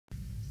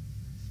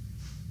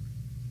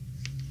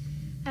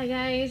Hi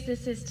guys,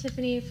 this is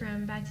Tiffany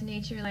from Back to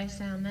Nature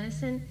Lifestyle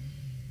Medicine.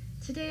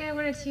 Today I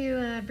wanted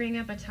to bring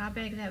up a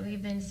topic that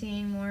we've been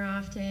seeing more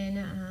often,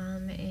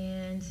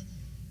 and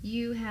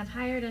you have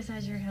hired us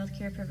as your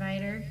healthcare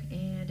provider,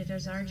 and it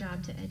is our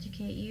job to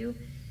educate you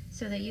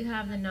so that you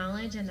have the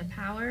knowledge and the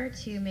power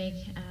to make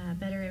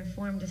better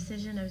informed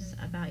decisions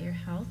about your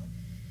health.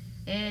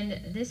 And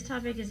this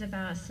topic is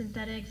about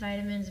synthetic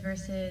vitamins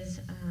versus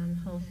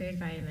whole food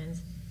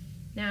vitamins.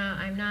 Now,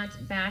 I'm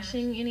not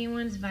bashing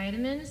anyone's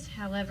vitamins,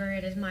 however,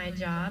 it is my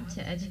job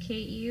to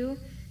educate you,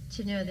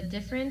 to know the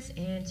difference,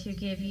 and to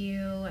give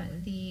you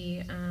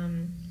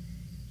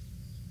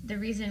the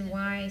reason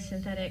why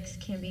synthetics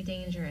can be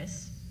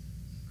dangerous.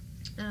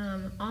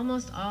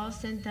 Almost all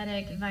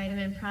synthetic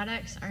vitamin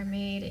products are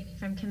made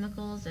from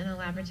chemicals in a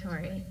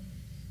laboratory.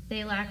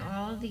 They lack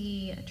all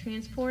the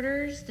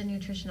transporters, the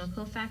nutritional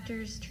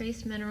cofactors,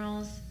 trace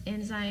minerals,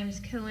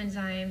 enzymes,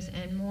 coenzymes,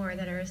 and more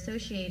that are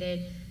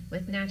associated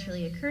with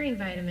naturally occurring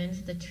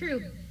vitamins, the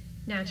true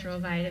natural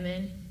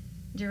vitamin,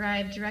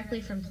 derived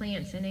directly from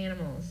plants and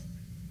animals.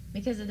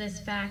 Because of this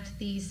fact,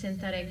 these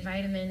synthetic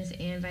vitamins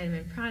and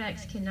vitamin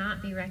products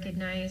cannot be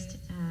recognized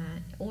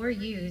or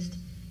used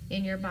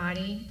in your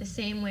body the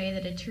same way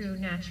that a true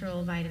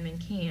natural vitamin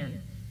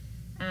can.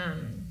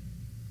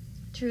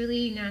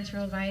 Truly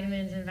natural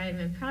vitamins and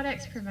vitamin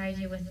products provide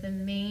you with the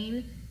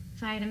main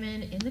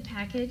vitamin in the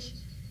package,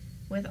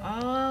 with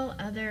all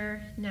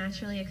other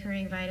naturally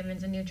occurring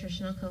vitamins and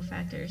nutritional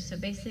cofactors. So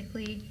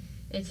basically,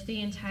 it's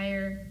the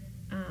entire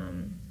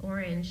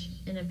orange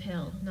in a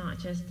pill, not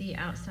just the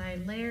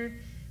outside layer,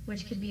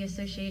 which could be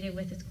associated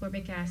with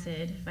ascorbic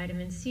acid.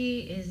 Vitamin C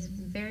is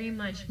very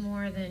much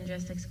more than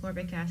just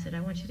ascorbic acid.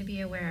 I want you to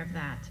be aware of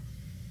that.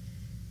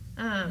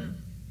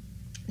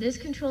 This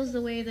controls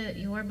the way that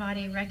your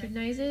body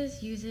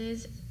recognizes,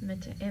 uses,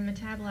 and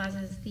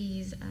metabolizes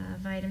these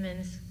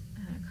vitamins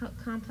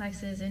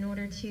complexes in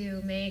order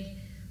to make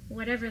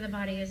whatever the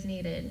body is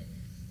needed.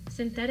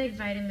 Synthetic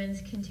vitamins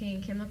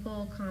contain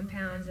chemical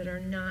compounds that are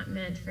not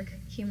meant for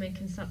human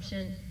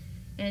consumption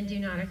and do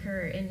not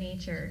occur in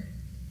nature.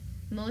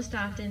 Most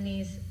often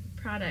these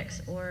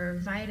products or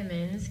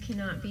vitamins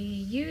cannot be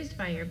used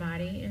by your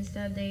body.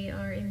 Instead, they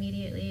are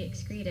immediately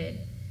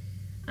excreted.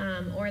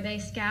 Or they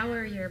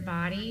scour your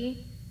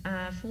body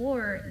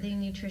for the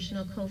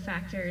nutritional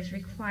cofactors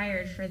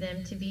required for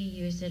them to be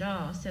used at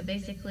all. So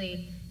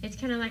basically, it's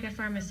kind of like a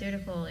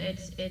pharmaceutical.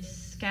 It's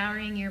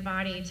scouring your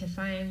body to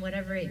find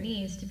whatever it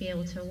needs to be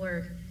able to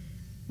work.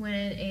 When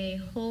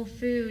a whole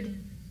food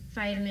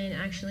vitamin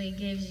actually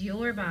gives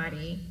your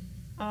body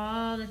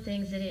all the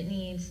things that it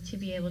needs to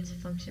be able to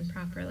function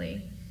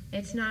properly.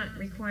 It's not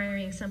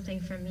requiring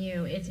something from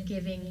you, it's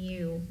giving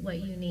you what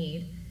you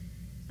need.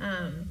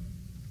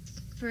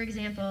 For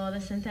example,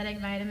 the synthetic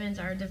vitamins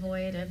are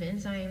devoid of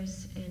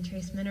enzymes and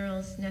trace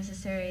minerals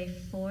necessary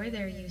for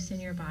their use in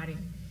your body.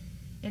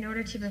 In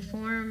order to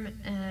perform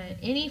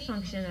any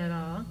function at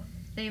all,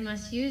 they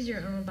must use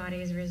your own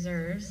body's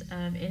reserves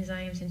of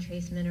enzymes and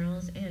trace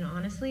minerals, and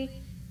honestly,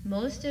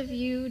 most of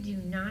you do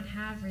not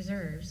have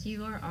reserves.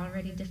 You are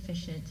already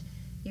deficient.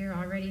 You're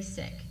already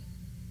sick.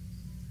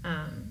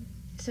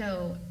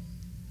 So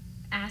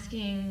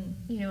asking,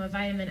 a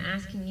vitamin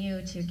asking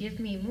you to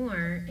give me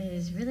more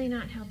is really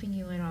not helping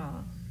you at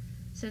all.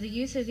 So the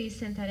use of these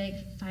synthetic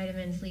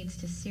vitamins leads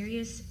to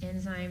serious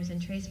enzymes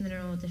and trace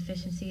mineral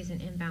deficiencies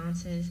and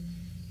imbalances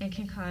and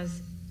can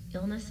cause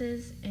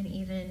illnesses and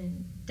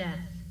even death.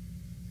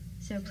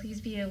 So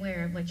please be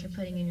aware of what you're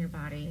putting in your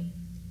body.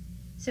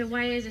 So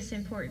why is this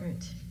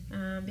important?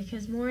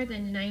 Because more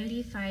than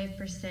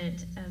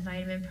 95% of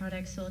vitamin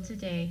products sold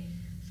today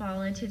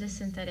fall into the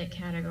synthetic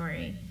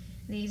category.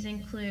 These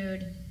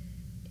include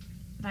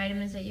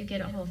vitamins that you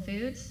get at Whole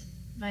Foods,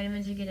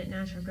 vitamins you get at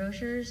natural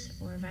grocers,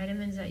 or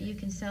vitamins that you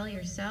can sell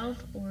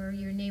yourself or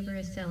your neighbor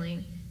is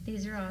selling.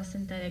 These are all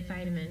synthetic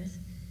vitamins.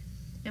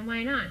 And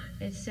why not?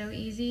 It's so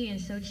easy and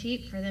so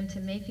cheap for them to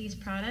make these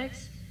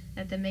products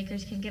that the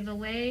makers can give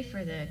away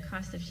for the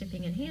cost of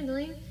shipping and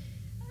handling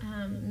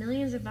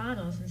millions of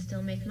bottles and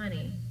still make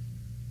money.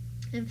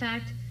 In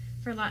fact,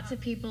 for lots of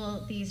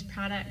people, these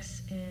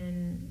products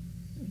and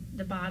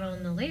the bottle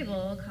and the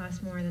label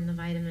cost more than the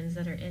vitamins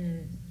that are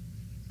in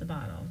the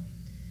bottle.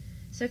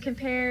 So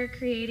compare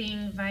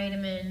creating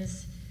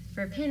vitamins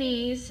for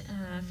pennies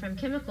from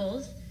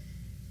chemicals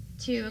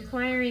to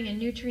acquiring a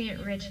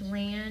nutrient-rich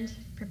land,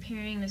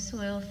 preparing the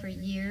soil for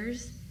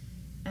years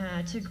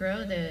to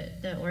grow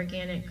the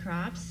organic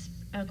crops,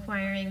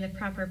 acquiring the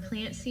proper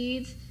plant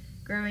seeds,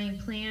 growing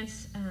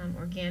plants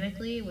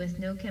organically with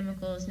no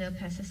chemicals, no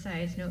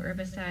pesticides, no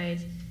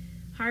herbicides,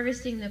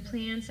 harvesting the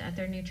plants at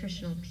their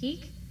nutritional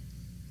peak,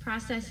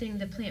 processing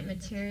the plant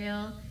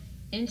material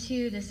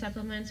into the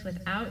supplements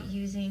without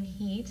using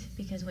heat,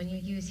 because when you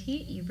use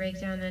heat, you break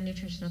down the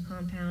nutritional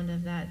compound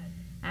of that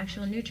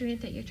actual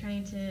nutrient that you're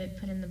trying to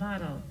put in the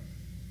bottle.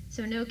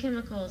 So no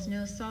chemicals,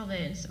 no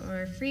solvents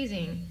or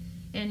freezing,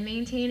 and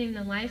maintaining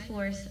the life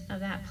force of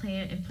that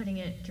plant and putting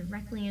it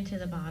directly into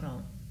the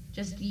bottle.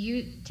 Just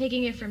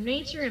taking it from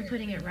nature and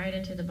putting it right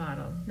into the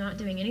bottle, not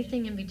doing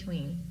anything in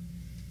between.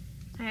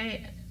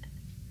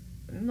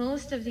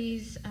 Most of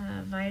these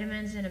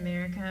vitamins in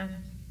America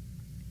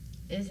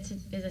is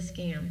a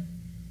scam.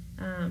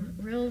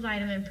 Real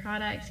vitamin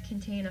products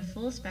contain a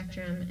full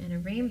spectrum and a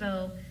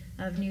rainbow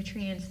of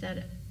nutrients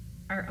that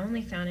are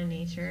only found in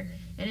nature.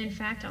 And in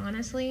fact,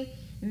 honestly,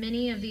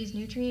 many of these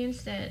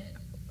nutrients that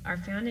are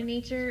found in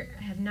nature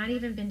have not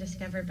even been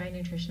discovered by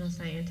nutritional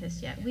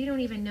scientists yet. We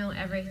don't even know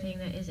everything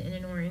that is in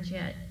an orange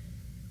yet.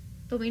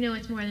 But we know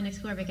it's more than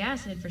ascorbic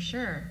acid for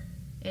sure.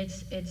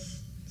 It's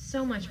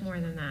so much more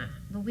than that,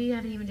 but we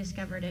haven't even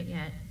discovered it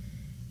yet.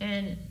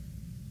 And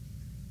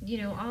you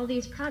know, all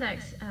these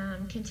products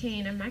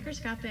contain a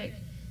microscopic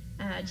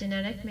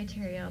genetic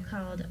material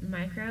called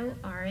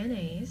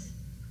microRNAs,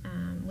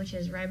 which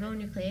is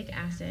ribonucleic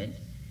acid.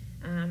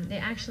 They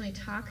actually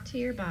talk to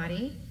your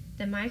body.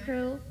 The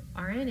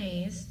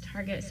microRNAs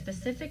target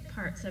specific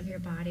parts of your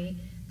body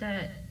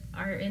that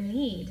are in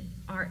need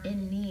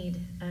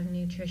of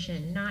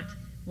nutrition, not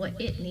what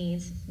it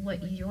needs,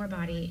 what your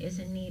body is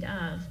in need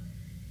of.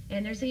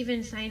 And there's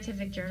even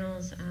scientific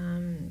journals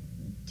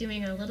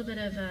doing a little bit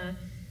of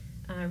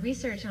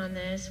research on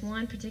this.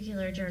 One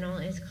particular journal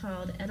is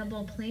called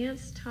Edible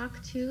Plants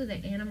Talk to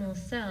the Animal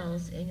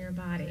Cells in Your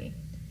Body.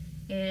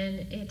 And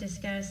it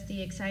discussed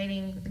the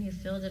exciting new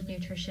field of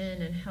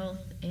nutrition and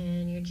health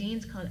and your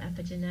genes called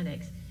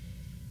epigenetics.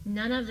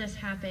 None of this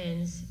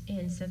happens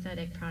in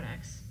synthetic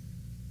products.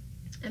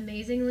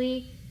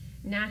 Amazingly,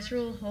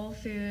 natural whole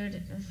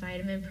food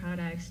vitamin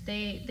products,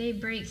 they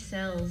break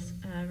sales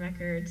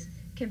records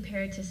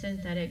compared to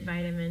synthetic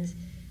vitamins.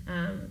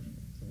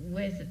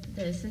 With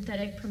the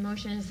synthetic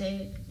promotions,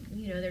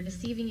 they're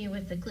deceiving you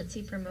with the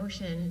glitzy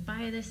promotion.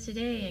 Buy this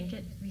today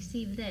and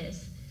receive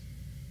this.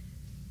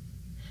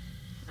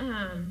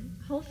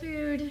 Whole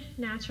food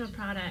natural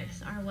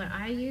products are what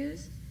I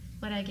use,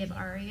 what I give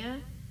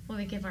Aria, what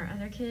we give our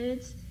other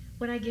kids,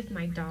 what I give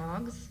my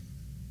dogs.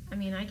 I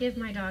mean, I give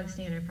my dog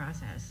Standard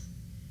Process.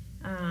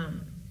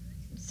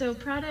 So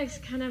products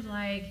kind of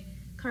like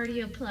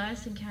Cardio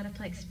Plus and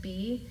Cataplex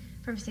B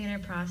from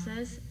Standard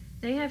Process,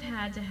 they have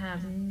had to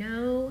have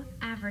no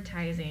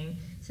advertising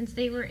since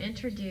they were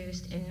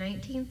introduced in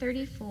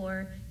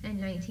 1934 and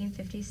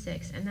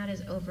 1956, and that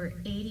is over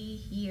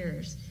 80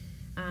 years.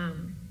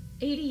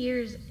 80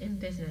 years in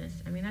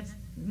business. I mean, that's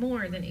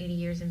more than 80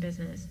 years in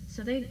business.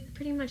 So they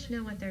pretty much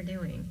know what they're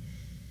doing.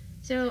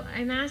 So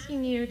I'm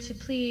asking you to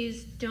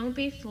please don't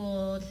be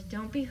fooled,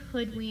 don't be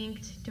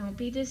hoodwinked, don't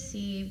be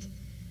deceived,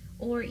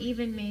 or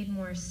even made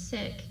more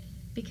sick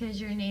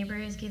because your neighbor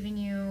is giving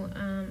you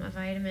a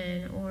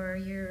vitamin, or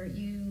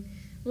you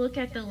look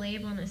at the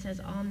label and it says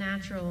all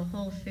natural,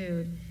 whole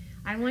food.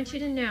 I want you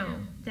to know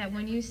that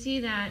when you see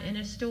that in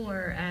a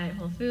store at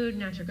Whole Food,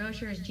 Natural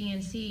Grocers,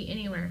 GNC,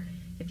 anywhere,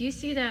 if you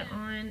see that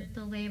on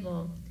the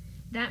label,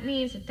 that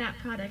means that that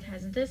product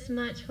has this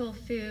much whole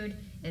food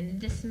and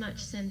this much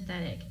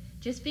synthetic.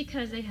 Just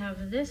because they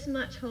have this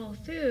much whole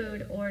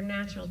food or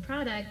natural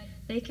product,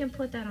 they can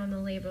put that on the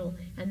label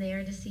and they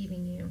are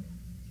deceiving you.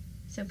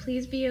 So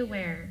please be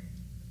aware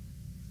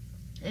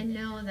and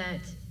know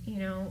that,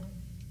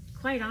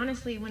 quite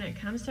honestly, when it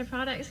comes to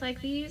products like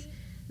these,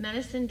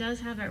 medicine does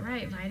have it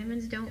right.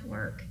 Vitamins don't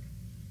work.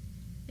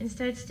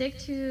 Instead, stick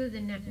to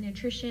the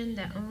nutrition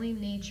that only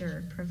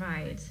nature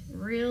provides.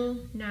 Real,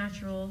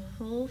 natural,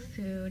 whole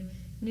food,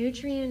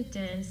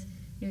 nutrient-dense,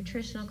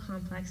 nutritional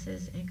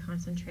complexes and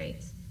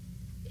concentrates.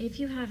 If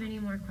you have any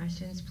more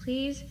questions,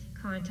 please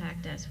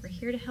contact us. We're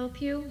here to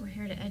help you, we're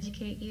here to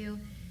educate you,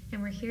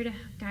 and we're here to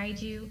guide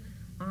you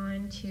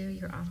on to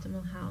your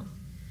optimal health.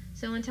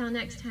 So until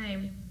next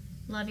time,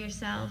 love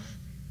yourself,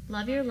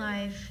 love your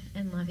life,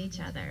 and love each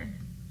other.